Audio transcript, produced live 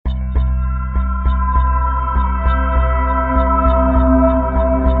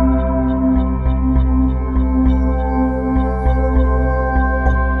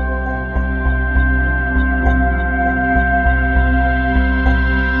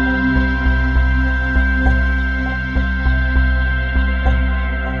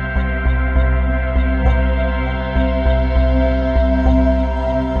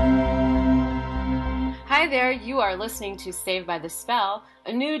listening to Saved by the Spell,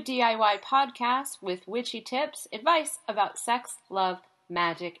 a new DIY podcast with witchy tips, advice about sex, love,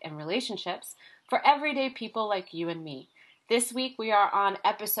 magic, and relationships for everyday people like you and me. This week we are on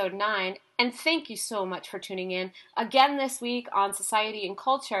episode 9, and thank you so much for tuning in. Again this week on Society and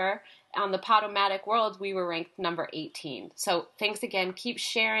Culture, on the Podomatic World, we were ranked number 18. So thanks again. Keep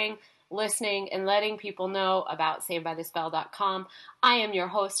sharing, listening, and letting people know about SavedByTheSpell.com. I am your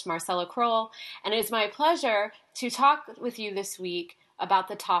host, Marcella Kroll, and it is my pleasure to talk with you this week about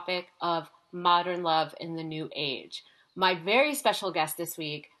the topic of modern love in the new age. My very special guest this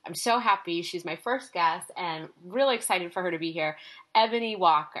week, I'm so happy she's my first guest and really excited for her to be here, Ebony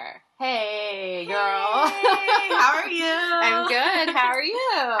Walker. Hey, girl. Hey, how are you? I'm good. How are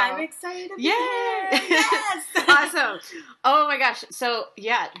you? I'm excited to be here. Yes. Awesome. Oh my gosh. So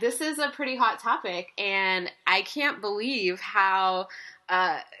yeah, this is a pretty hot topic, and I can't believe how,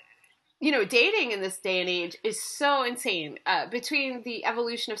 dating in this day and age is so insane. Between the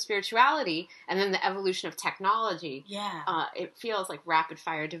evolution of spirituality and then the evolution of technology. Yeah. It feels like rapid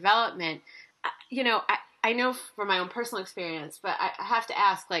fire development. I know from my own personal experience, but I have to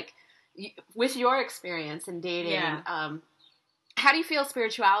ask, with your experience in dating, how do you feel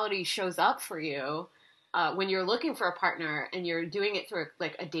spirituality shows up for you when you're looking for a partner and you're doing it through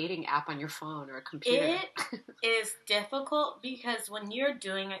a dating app on your phone or a computer? It is difficult because when you're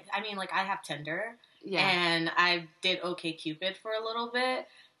doing it, I have Tinder, and I did OkCupid for a little bit,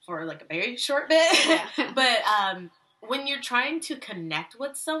 for a very short bit, but when you're trying to connect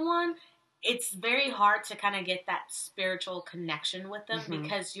with someone, it's very hard to kind of get that spiritual connection with them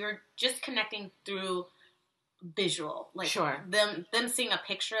because you're just connecting through visual, them seeing a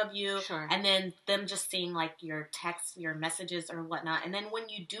picture of you, and then them just seeing your texts, your messages or whatnot, and then when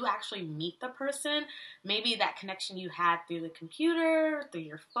you do actually meet the person, maybe that connection you had through the computer, through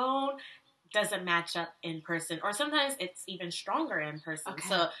your phone, doesn't match up in person, or sometimes it's even stronger in person. Okay.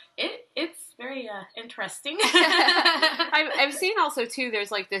 So it's very interesting. I've seen also too,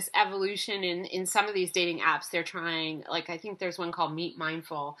 there's this evolution in some of these dating apps. They're trying, I think there's one called Meet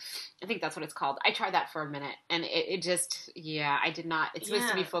Mindful. I think that's what it's called. I tried that for a minute, and it just, I did not. It's supposed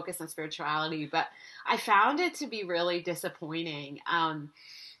to be focused on spirituality, but I found it to be really disappointing.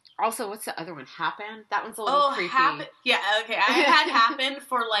 Also, what's the other one? Happen? That one's a little creepy. Happen. Yeah, okay. I had Happen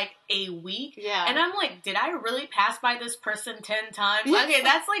for a week. Yeah. And I'm like, did I really pass by this person 10 times? Okay,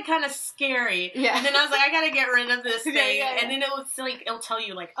 that's kind of scary. Yeah. And then I was like, I gotta get rid of this thing. Yeah. And then it'll tell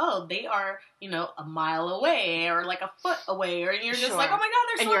you oh, they are, a mile away or a foot away, or you're just oh my God,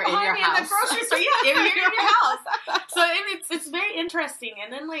 there's someone behind me in the grocery store. Yeah, you're in your house. So it's very interesting.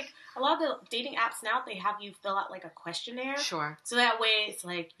 And then a lot of the dating apps now, they have you fill out a questionnaire. Sure. So that way it's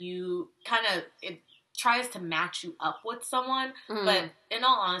you kind of, it tries to match you up with someone. But in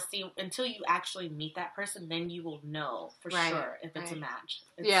all honesty, until you actually meet that person, then you will know for sure if it's a match.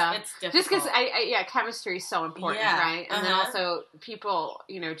 It's difficult. Just because, chemistry is so important, right? And then also people,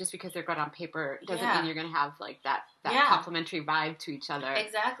 just because they're good on paper doesn't mean you're going to have that complimentary vibe to each other.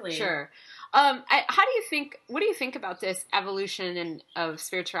 Exactly. Sure. What do you think about this evolution of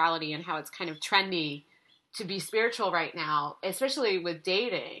spirituality and how it's kind of trendy to be spiritual right now, especially with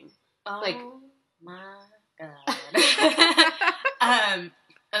dating? Oh my God.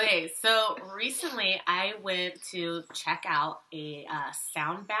 Okay, so recently I went to check out a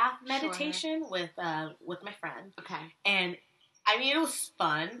sound bath meditation with my friend. Okay. And it was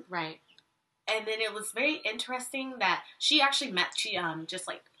fun. Right. And then it was very interesting that she actually just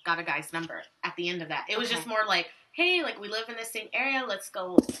got a guy's number at the end of that. It was just more hey, we live in the same area, let's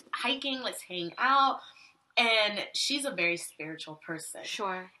go hiking, let's hang out. And she's a very spiritual person.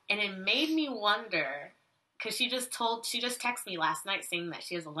 Sure. And it made me wonder, because she just texted me last night saying that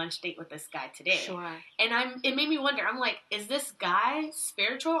she has a lunch date with this guy today. Sure. And it made me wonder, I'm is this guy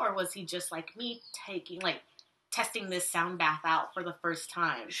spiritual, or was he just like me testing this sound bath out for the first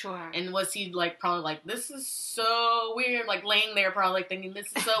time? Sure. And was he probably this is so weird, laying there probably thinking this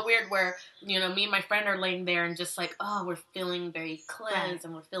is so weird, where, me and my friend are laying there and just oh, we're feeling very cleansed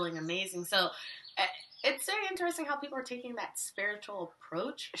and we're feeling amazing. So it's very interesting how people are taking that spiritual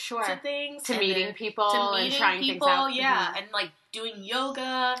approach to things. To meeting people and trying things out. Yeah. And doing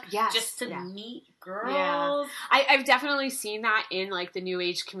yoga. Yes. Just to meet girls. Yeah. I've definitely seen that in the new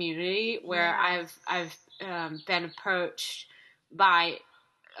age community, where I've been approached by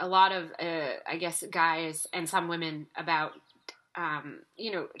a lot of, guys and some women about,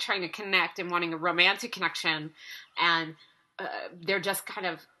 trying to connect and wanting a romantic connection, and they're just kind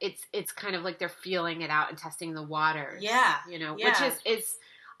of, it's kind of they're feeling it out and testing the waters. Yeah. Which is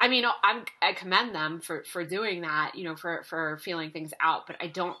I mean, I commend them for doing that, you know, for feeling things out, but I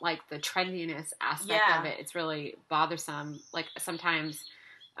don't like the trendiness aspect of it. It's really bothersome. Like sometimes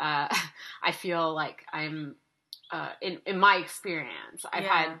I feel like I'm in my experience, I've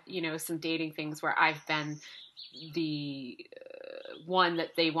had, you know, some dating things where I've been the one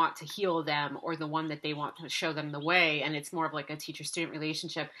that they want to heal them or the one that they want to show them the way, and it's more of like a teacher-student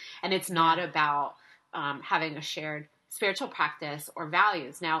relationship, and it's not about having a shared spiritual practice or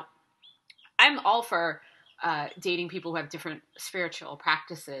values. Now, I'm all for dating people who have different spiritual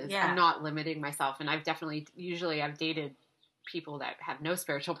practices. Yeah. I'm not limiting myself, and I've dated people that have no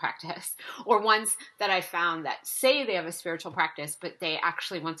spiritual practice, or ones that I found that say they have a spiritual practice, but they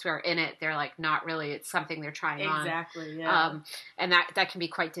actually, once we're in it, they're like, not really, it's something they're trying on. Exactly, yeah. And that can be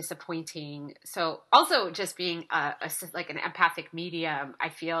quite disappointing. So also just being like an empathic medium, I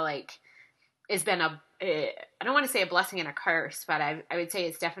feel like has been I don't want to say a blessing and a curse, but I would say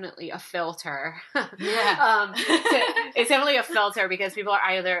it's definitely a filter. Yeah. It's definitely a filter because people are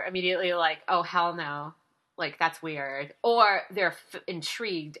either immediately like, oh, hell no. Like, that's weird. Or they're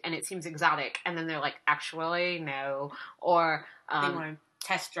intrigued and it seems exotic. And then they're like, actually, no. Or they want to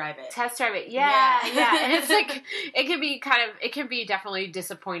test drive it. Yeah. And it's like, it can be definitely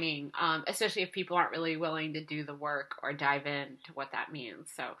disappointing, especially if people aren't really willing to do the work or dive into what that means.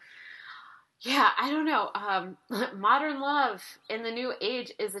 So, yeah, I don't know. Modern love in the new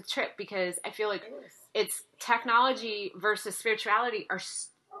age is a trip because I feel like it's technology versus spirituality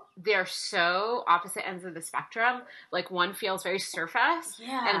they're so opposite ends of the spectrum. Like, one feels very surface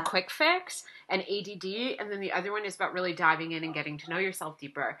and quick fix and ADD, and then the other one is about really diving in and getting to know yourself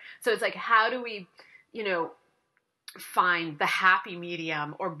deeper. So it's like, how do we, you know, find the happy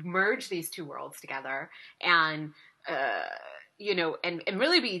medium or merge these two worlds together and, you know, and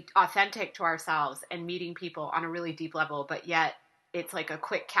really be authentic to ourselves and meeting people on a really deep level, but yet it's like a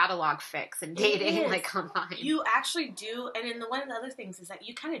quick catalog fix and dating like online. You actually do. And then one of the other things is that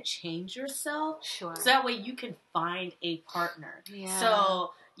you kind of change yourself. Sure. So that way you can find a partner. Yeah.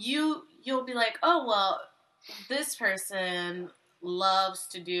 So you'll be like, oh, well, this person loves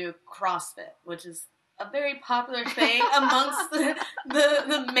to do CrossFit, which is a very popular thing amongst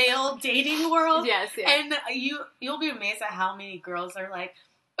the male dating world. Yes. And you'll be amazed at how many girls are like,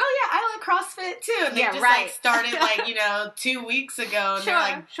 oh yeah, I like CrossFit too. And they like started like, you know, 2 weeks ago and they're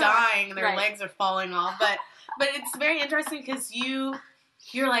like dying and their legs are falling off. But it's very interesting because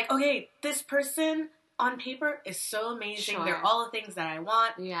you're like, okay, this person on paper is so amazing. Sure. They're all the things that I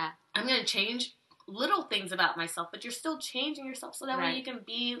want. Yeah. I'm going to change little things about myself, but you're still changing yourself so that way you can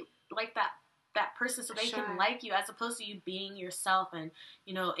be like that person so they can like you as opposed to you being yourself. And,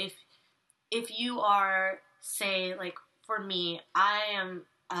 you know, if you are, say, like, for me, I am,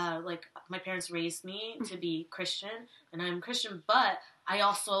 like, my parents raised me to be Christian, and I'm Christian, but I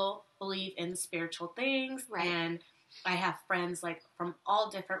also believe in spiritual things, and I have friends, like, from all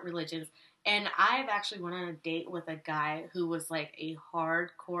different religions, and I've actually went on a date with a guy who was, like, a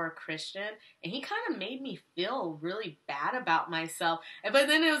hardcore Christian, and he kind of made me feel really bad about myself, but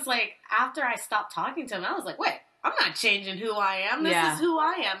then it was, like, after I stopped talking to him, I was like, wait, I'm not changing who I am. This is who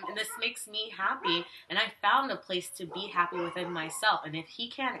I am, and this makes me happy. And I found a place to be happy within myself. And if he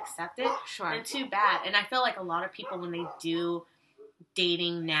can't accept it, then too bad. And I feel like a lot of people, when they do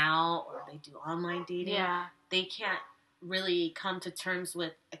dating now or they do online dating, they can't really come to terms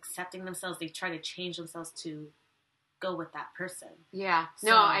with accepting themselves. They try to change themselves to go with that person. Yeah. So,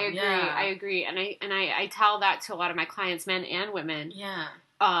 no, I agree. Yeah. I agree. And I tell that to a lot of my clients, men and women. Yeah.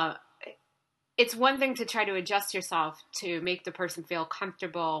 It's one thing to try to adjust yourself to make the person feel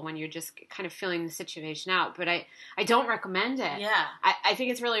comfortable when you're just kind of feeling the situation out. But I don't recommend it. Yeah. I think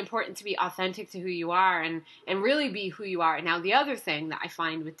it's really important to be authentic to who you are and really be who you are. Now, the other thing that I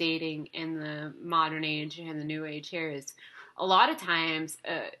find with dating in the modern age and the new age here is a lot of times,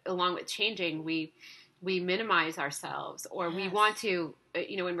 along with changing, we minimize ourselves or we want to,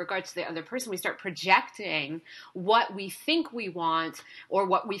 you know, in regards to the other person, we start projecting what we think we want or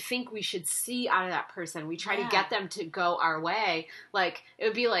what we think we should see out of that person. We try to get them to go our way. Like, it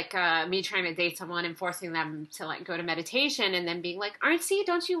would be like me trying to date someone and forcing them to, like, go to meditation and then being like,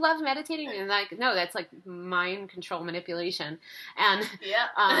 don't you love meditating? And like, no, that's like mind control manipulation. And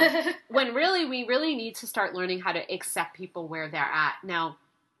when really, we really need to start learning how to accept people where they're at. Now,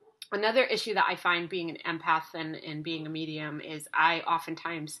 another issue that I find being an empath and being a medium is I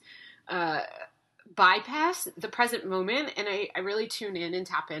oftentimes bypass the present moment and I really tune in and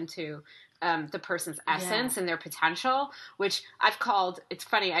tap into the person's essence and their potential, which I've called, it's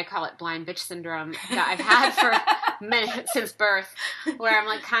funny, I call it blind bitch syndrome that I've had since birth, where I'm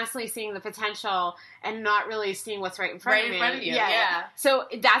like constantly seeing the potential and not really seeing what's right in front of me. Right in front of you, yeah. So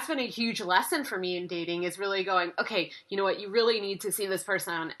that's been a huge lesson for me in dating, is really going, okay, you know what? You really need to see this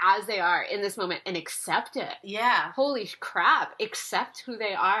person as they are in this moment and accept it. Yeah. Holy crap. Accept who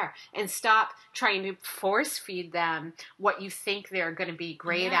they are and stop trying to force feed them what you think they're going to be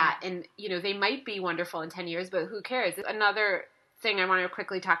great at. And, you know, they might be wonderful in 10 years, but who cares? Another thing I want to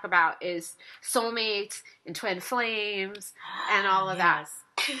quickly talk about is soulmates and twin flames and all of that.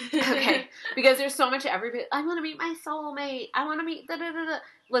 Okay, because there's so much everybody, I want to meet my soulmate, I want to meet da-da-da-da.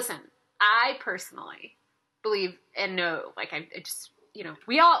 Listen, I personally believe and know, like, I just, you know,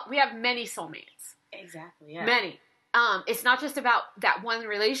 we have many soulmates. Exactly, yeah. Many. It's not just about that one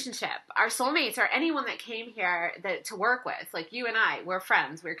relationship. Our soulmates are anyone that came here to work with. Like you and I, we're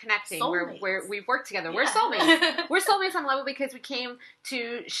friends, we're connecting, we've worked together. Yeah. We're soulmates. We're soulmates on level because we came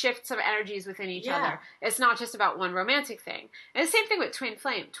to shift some energies within each other. It's not just about one romantic thing. And the same thing with twin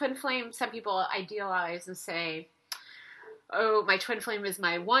flame. Twin flame, some people idealize and say, oh, my twin flame is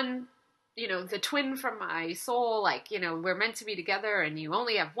my one, you know, the twin from my soul. Like, you know, we're meant to be together and you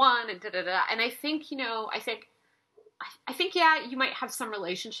only have one and da-da-da. And I think, you know, yeah, you might have some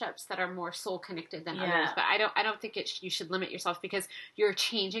relationships that are more soul connected than others, but I don't think you should limit yourself because you're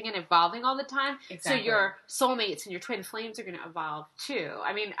changing and evolving all the time. Exactly. So your soulmates and your twin flames are going to evolve too.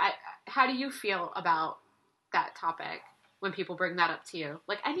 I mean, how do you feel about that topic when people bring that up to you?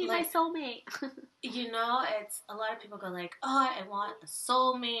 Like, I need my soulmate. You know, it's a lot of people go like, oh, I want a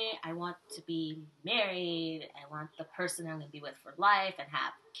soulmate. I want to be married. I want the person I'm going to be with for life and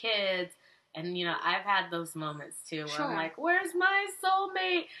have kids. And, you know, I've had those moments, too, where I'm like, where's my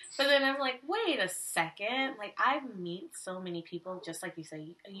soulmate? But then I'm like, wait a second. Like, I meet so many people, just like you say,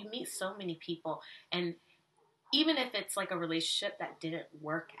 you meet so many people. And even if it's, like, a relationship that didn't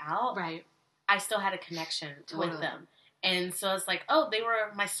work out, I still had a connection with them. And so it's like, oh, they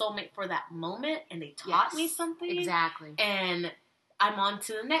were my soulmate for that moment, and they taught me something. Exactly. And I'm on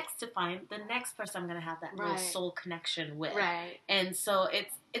to the next to find the next person I'm going to have that real soul connection with. Right. And so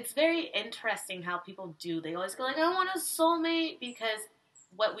it's very interesting how people do. They always go like, I want a soulmate, because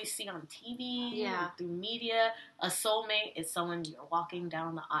what we see on TV, through media, a soulmate is someone you're walking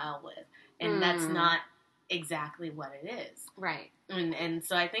down the aisle with. And that's not exactly what it is. Right. And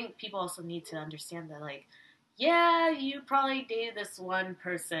so I think people also need to understand that, like, yeah, you probably dated this one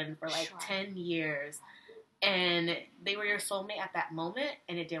person for like 10 years. And they were your soulmate at that moment,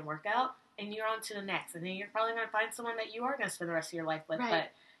 and it didn't work out, and you're on to the next. And then you're probably going to find someone that you are going to spend the rest of your life with.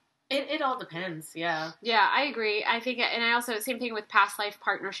 But it all depends, Yeah, I agree. I think, and I also, same thing with past life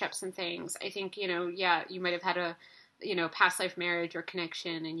partnerships and things. I think, you know, you might have had a, you know, past life marriage or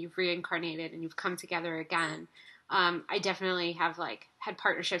connection, and you've reincarnated, and you've come together again. I definitely have, like, had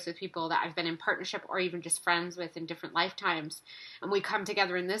partnerships with people that I've been in partnership or even just friends with in different lifetimes. And we come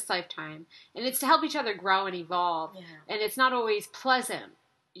together in this lifetime. And it's to help each other grow and evolve. Yeah. And it's not always pleasant.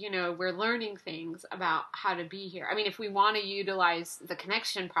 You know, we're learning things about how to be here. I mean, if we want to utilize the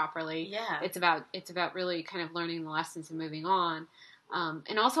connection properly, it's about really kind of learning the lessons and moving on.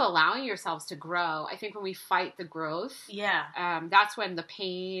 And also allowing yourselves to grow. I think when we fight the growth, that's when the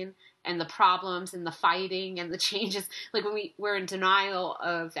pain and the problems and the fighting and the changes, like when we're in denial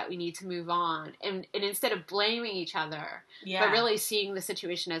of that we need to move on. And instead of blaming each other, but really seeing the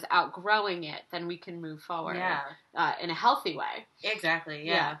situation as outgrowing it, then we can move forward in a healthy way.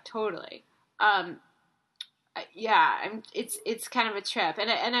 Exactly, totally. It's kind of a trip.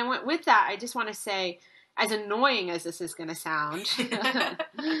 And I went with that. I just want to say, as annoying as this is going to sound, and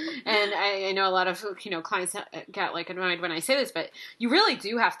I know a lot of, you know, clients get like annoyed when I say this, but you really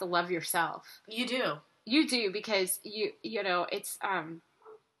do have to love yourself. You do. You do, because you know, it's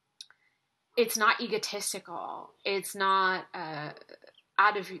not egotistical. It's not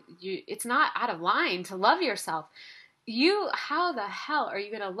it's not out of line to love yourself. How the hell are you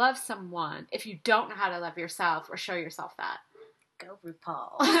going to love someone if you don't know how to love yourself or show yourself that? Go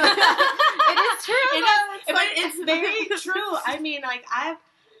RuPaul. It is true. It's very true. I mean, like, I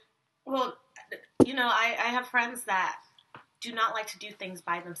have friends that do not like to do things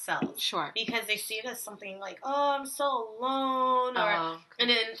by themselves. Sure. Because they see it as something like, oh, I'm so alone. And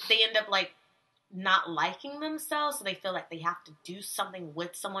then they end up, like, not liking themselves. So they feel like they have to do something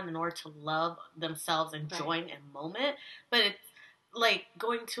with someone in order to love themselves and join a moment. But it's like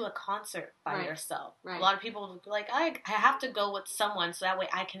going to a concert by yourself. Right. A lot of people will be like, I have to go with someone so that way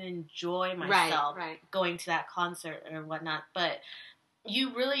I can enjoy myself going to that concert or whatnot. But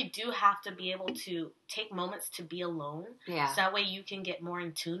you really do have to be able to take moments to be alone. Yeah. So that way you can get more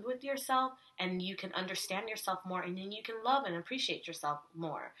in tune with yourself and you can understand yourself more, and then you can love and appreciate yourself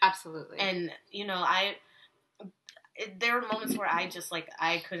more. Absolutely. And, you know, there were moments where I just, like,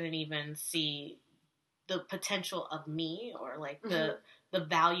 I couldn't even see the potential of me or, like, the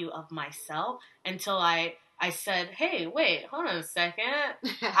value of myself until I said, hey, wait, hold on a second.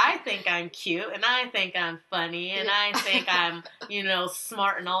 I think I'm cute, and I think I'm funny, and I think I'm,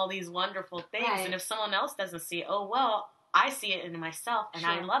 smart and all these wonderful things. Right. And if someone else doesn't see it, oh, well, I see it in myself, and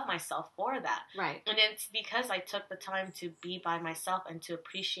I love myself for that. Right. And it's because I took the time to be by myself and to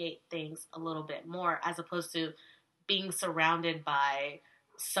appreciate things a little bit more, as opposed to being surrounded by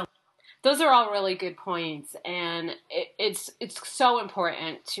someone. Those are all really good points, and it's so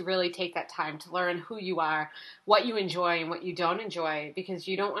important to really take that time to learn who you are, what you enjoy and what you don't enjoy, because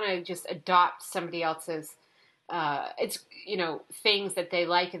you don't want to just adopt somebody else's things that they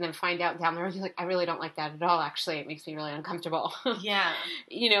like and then find out down the road, you're like, I really don't like that at all, actually. It makes me really uncomfortable. Yeah.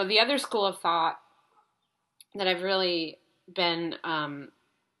 The other school of thought that I've really been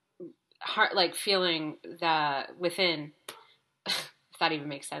feeling within... that even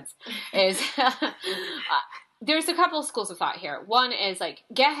makes sense, is there's a couple of schools of thought here. One is like,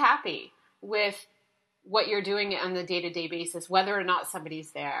 get happy with what you're doing on the day-to-day basis, whether or not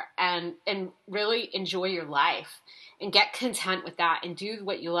somebody's there, and really enjoy your life and get content with that and do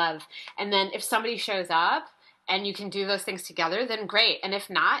what you love. And then if somebody shows up and you can do those things together, then great. And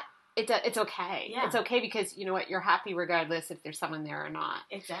if not, it's okay. Yeah. It's okay, because you know what? You're happy regardless if there's someone there or not.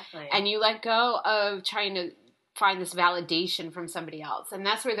 Exactly. And you let go of trying to find this validation from somebody else. And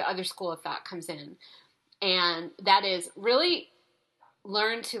that's where the other school of thought comes in. And that is really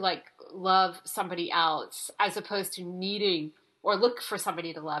learn to love somebody else, as opposed to needing or look for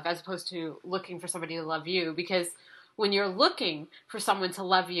somebody to love, as opposed to looking for somebody to love you. Because when you're looking for someone to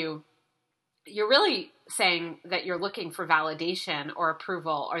love you, you're really saying that you're looking for validation or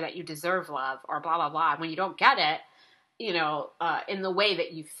approval, or that you deserve love, or blah, blah, blah. And when you don't get it, in the way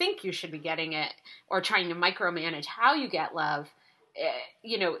that you think you should be getting it, or trying to micromanage how you get love,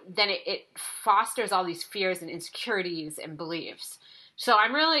 then it fosters all these fears and insecurities and beliefs. So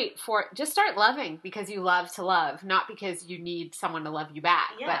I'm really for just start loving because you love to love, not because you need someone to love you back.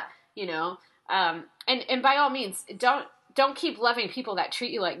 Yeah. But, and by all means, don't keep loving people that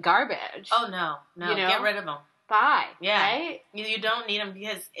treat you like garbage. Oh, no. Get rid of them. Bye. Yeah. Right? You don't need them,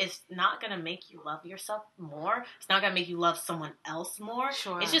 because it's not going to make you love yourself more. It's not going to make you love someone else more.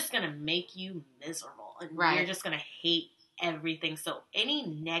 Sure. It's just going to make you miserable. And right. You're just going to hate everything. So any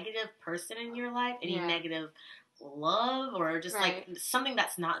negative person in your life, any negative love, or just something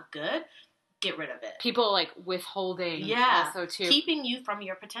that's not good, get rid of it. People withholding also too. Keeping you from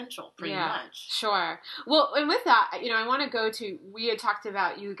your potential, pretty much. Sure. Well, and with that, I want to go to, we had talked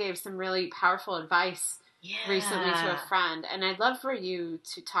about, you gave some really powerful advice recently to a friend, and I'd love for you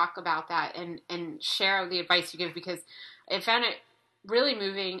to talk about that and share the advice you give, because I found it really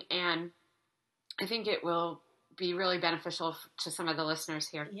moving, and I think it will be really beneficial to some of the listeners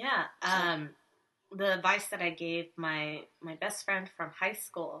here. Yeah. So. The advice that I gave my best friend from high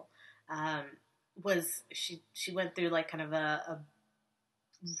school was she went through kind of a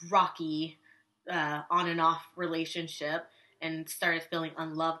rocky on and off relationship, and started feeling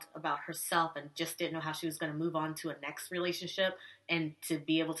unloved about herself, and just didn't know how she was going to move on to a next relationship and to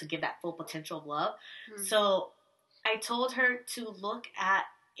be able to give that full potential of love. Mm-hmm. So I told her to look at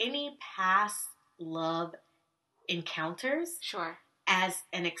any past love encounters as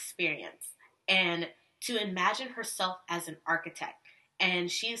an experience, and to imagine herself as an architect.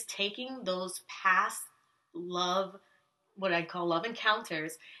 And she is taking those past love, what I call love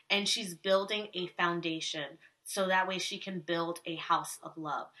encounters, and she's building a foundation. So that way she can build a house of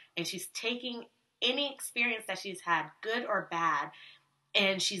love. And she's taking any experience that she's had, good or bad,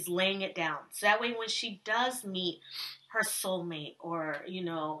 and she's laying it down. So that way when she does meet her soulmate, or,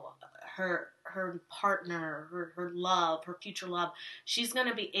 her partner, her love, her future love, she's going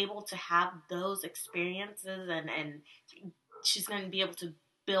to be able to have those experiences, and she's going to be able to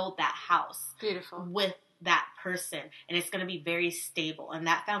build that house. Beautiful. With that person, and it's going to be very stable, and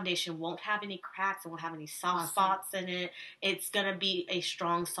that foundation won't have any cracks, it won't have any soft spots in it. It's going to be a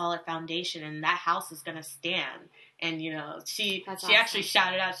strong, solid foundation, and that house is going to stand. And she actually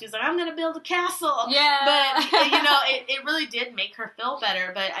shouted out, she's like, I'm going to build a castle. Yeah. But it really did make her feel better.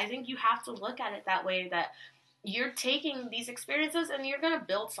 But I think you have to look at it that way, that you're taking these experiences and you're going to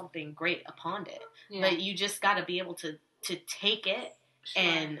build something great upon it. Yeah. But you just got to be able to take it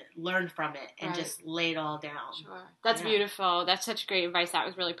and learn from it, and just lay it all down. Sure. That's beautiful. That's such great advice. That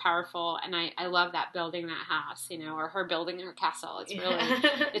was really powerful. And I love that, building that house, or her building her castle. It's really,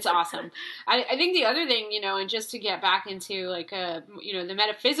 it's awesome. I think the other thing, and just to get back into the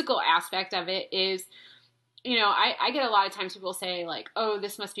metaphysical aspect of it is, you know, I get a lot of times people say like, oh,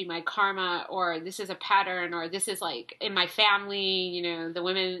 this must be my karma, or this is a pattern, or this is like in my family, you know, the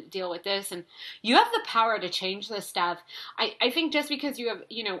women deal with this. And you have the power to change this stuff. I think just because you have,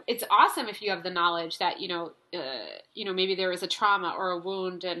 you know, it's awesome if you have the knowledge that, maybe there was a trauma or a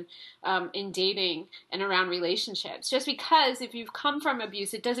wound and in dating and around relationships. Just because if you've come from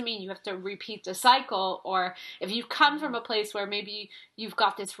abuse, it doesn't mean you have to repeat the cycle. Or if you've come from a place where maybe you've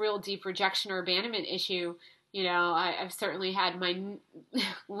got this real deep rejection or abandonment issue, you know, I've certainly had my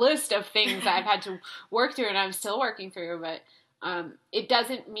list of things that I've had to work through and I'm still working through, but it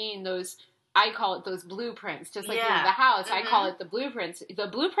doesn't mean those, I call it those blueprints, just like in the house, I call it the blueprints. The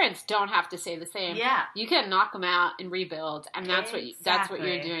blueprints don't have to stay the same. Yeah. You can knock them out and rebuild, and that's what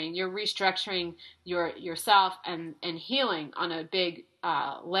you're doing. You're restructuring yourself and healing on a big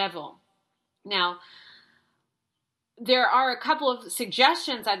level. Now, there are a couple of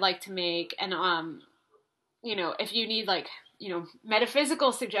suggestions I'd like to make, and you know, if you need like, you know,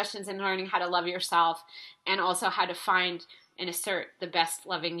 metaphysical suggestions in learning how to love yourself and also how to find and assert the best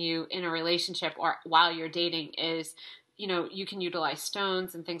loving you in a relationship or while you're dating is, you know, you can utilize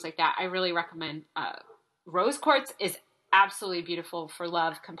stones and things like that. I really recommend rose quartz is absolutely beautiful for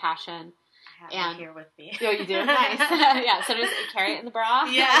love, compassion. I have it here with me. Oh, you do? Nice. Yeah, so just carry it in the bra?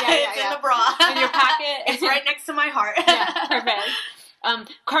 Yeah, it's in the bra. In your pocket? It's right next to my heart. Yeah, perfect.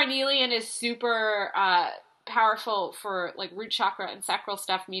 Carnelian is super powerful for like root chakra and sacral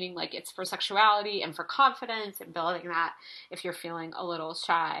stuff, meaning like it's for sexuality and for confidence and building that if you're feeling a little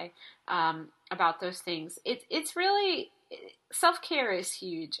shy about those things. It's really, self-care is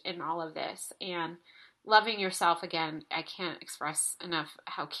huge in all of this, and loving yourself, again, I can't express enough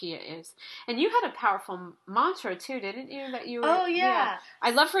how key it is. And you had a powerful mantra too, didn't you? That you were, oh yeah.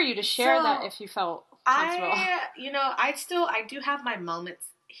 I'd love for you to share that if you felt comfortable. I do have my moments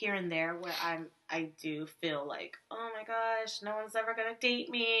here and there where I do feel like, oh my gosh, no one's ever gonna date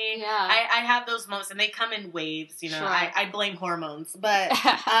me. Yeah. I have those moments, and they come in waves, you know. Sure. I blame hormones. But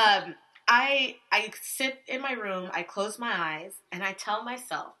I sit in my room, I close my eyes, and I tell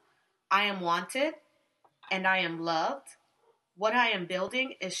myself, I am wanted and I am loved. What I am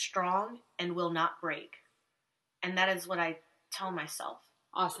building is strong and will not break. And that is what I tell myself.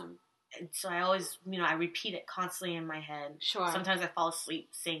 Awesome. And so I always, you know, I repeat it constantly in my head. Sure. Sometimes I fall asleep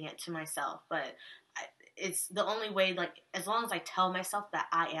saying it to myself, but it's the only way, like, as long as I tell myself that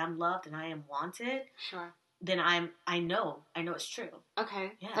I am loved and I am wanted, sure, then I know it's true.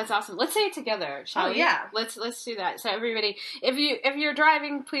 Okay. Yeah. That's awesome. Let's say it together, shall we? Yeah. Let's do that. So everybody, if you're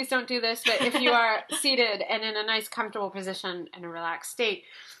driving, please don't do this, but if you are seated and in a nice comfortable position in a relaxed state,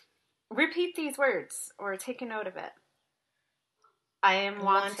 repeat these words or take a note of it. I am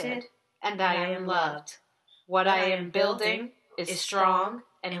wanted and I am loved. What I am building is strong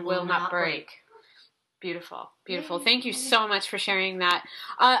and will not break. Beautiful. Beautiful. Yay. Thank you so much for sharing that.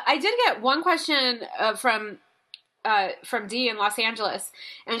 I did get one question from Dee in Los Angeles,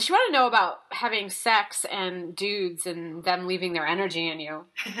 and she wanted to know about having sex and dudes and them leaving their energy in you,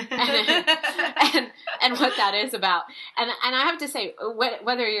 and what that is about. And I have to say,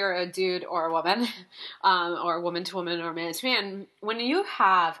 whether you're a dude or a woman, or woman to woman or man to man, when you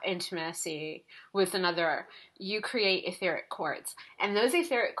have intimacy with another, you create etheric cords, and those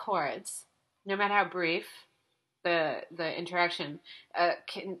etheric cords, no matter how brief the interaction,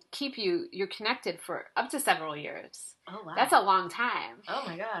 can keep you're connected for up to several years. Oh, wow. That's a long time. Oh,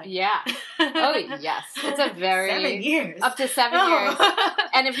 my God. Yeah. Oh, yes. It's a very... 7 years. Up to 7 years.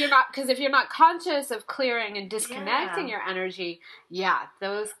 And if you're not conscious of clearing and disconnecting your energy,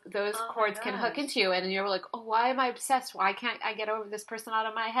 those cords can hook into you, and you're like, oh, why am I obsessed? Why can't I get over this person out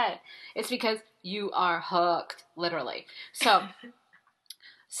of my head? It's because you are hooked, literally. So...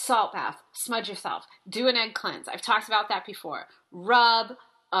 salt bath, smudge yourself, do an egg cleanse. I've talked about that before. Rub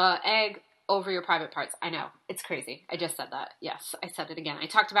egg over your private parts. I know, it's crazy. I just said that. Yes, I said it again. I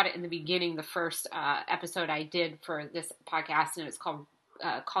talked about it in the beginning, the first episode I did for this podcast, and it was called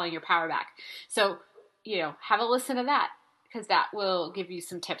Calling Your Power Back. So, have a listen to that, because that will give you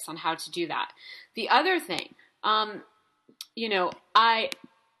some tips on how to do that. The other thing, I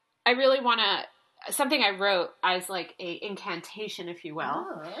really want to... something I wrote as like a incantation, if you will.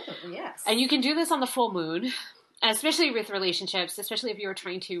 Oh, yes. And you can do this on the full moon, especially with relationships, especially if you're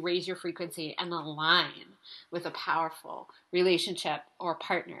trying to raise your frequency and align with a powerful relationship or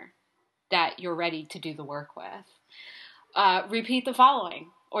partner that you're ready to do the work with. Repeat the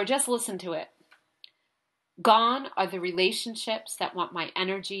following, or just listen to it. Gone are the relationships that want my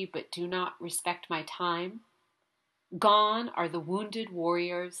energy but do not respect my time. Gone are the wounded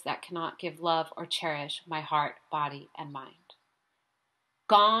warriors that cannot give love or cherish my heart, body, and mind.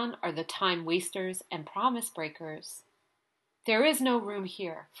 Gone are the time wasters and promise breakers. There is no room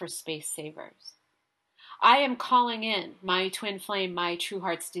here for space savers. I am calling in my twin flame, my true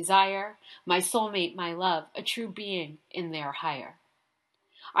heart's desire, my soulmate, my love, a true being in their higher.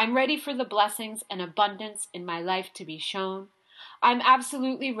 I'm ready for the blessings and abundance in my life to be shown. I'm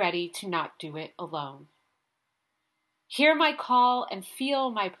absolutely ready to not do it alone. Hear my call and feel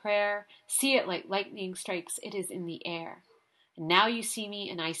my prayer. See it like lightning strikes, it is in the air. And now you see me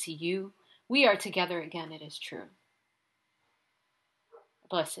and I see you. We are together again, it is true.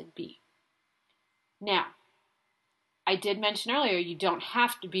 Blessed be. Now, I did mention earlier, you don't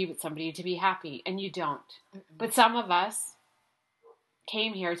have to be with somebody to be happy, and you don't. But some of us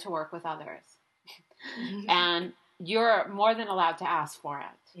came here to work with others. And you're more than allowed to ask for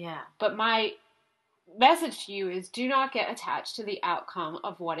it. Yeah. But my message to you is do not get attached to the outcome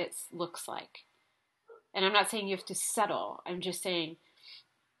of what it looks like. And I'm not saying you have to settle. I'm just saying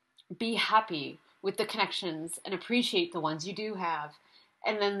be happy with the connections and appreciate the ones you do have.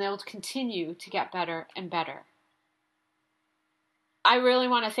 And then they'll continue to get better and better. I really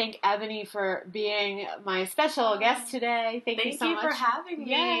want to thank Ebony for being my special guest today. Thank you so much. Thank you for having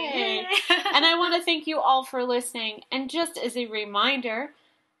me. Yay. And I want to thank you all for listening. And just as a reminder,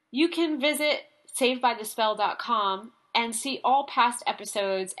 you can visit savedbythespell.com and see all past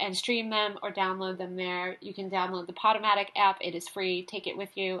episodes and stream them or download them there. You can download the Podomatic app. It is free. Take it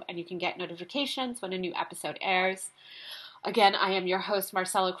with you, and you can get notifications when a new episode airs. Again, I am your host,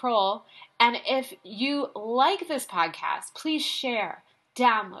 Marcella Kroll, and if you like this podcast, please share,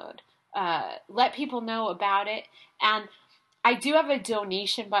 download, let people know about it, and I do have a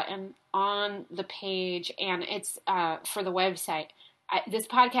donation button on the page, and it's for the website. This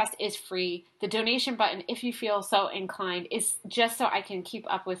podcast is free. The donation button, if you feel so inclined, is just so I can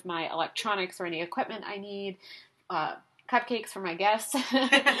keep up with my electronics or any equipment I need, cupcakes for my guests.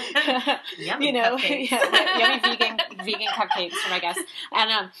 Yummy cupcakes. Yummy vegan cupcakes for my guests.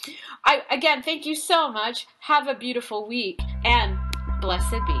 And I again, thank you so much. Have a beautiful week, and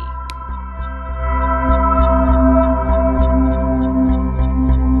blessed be.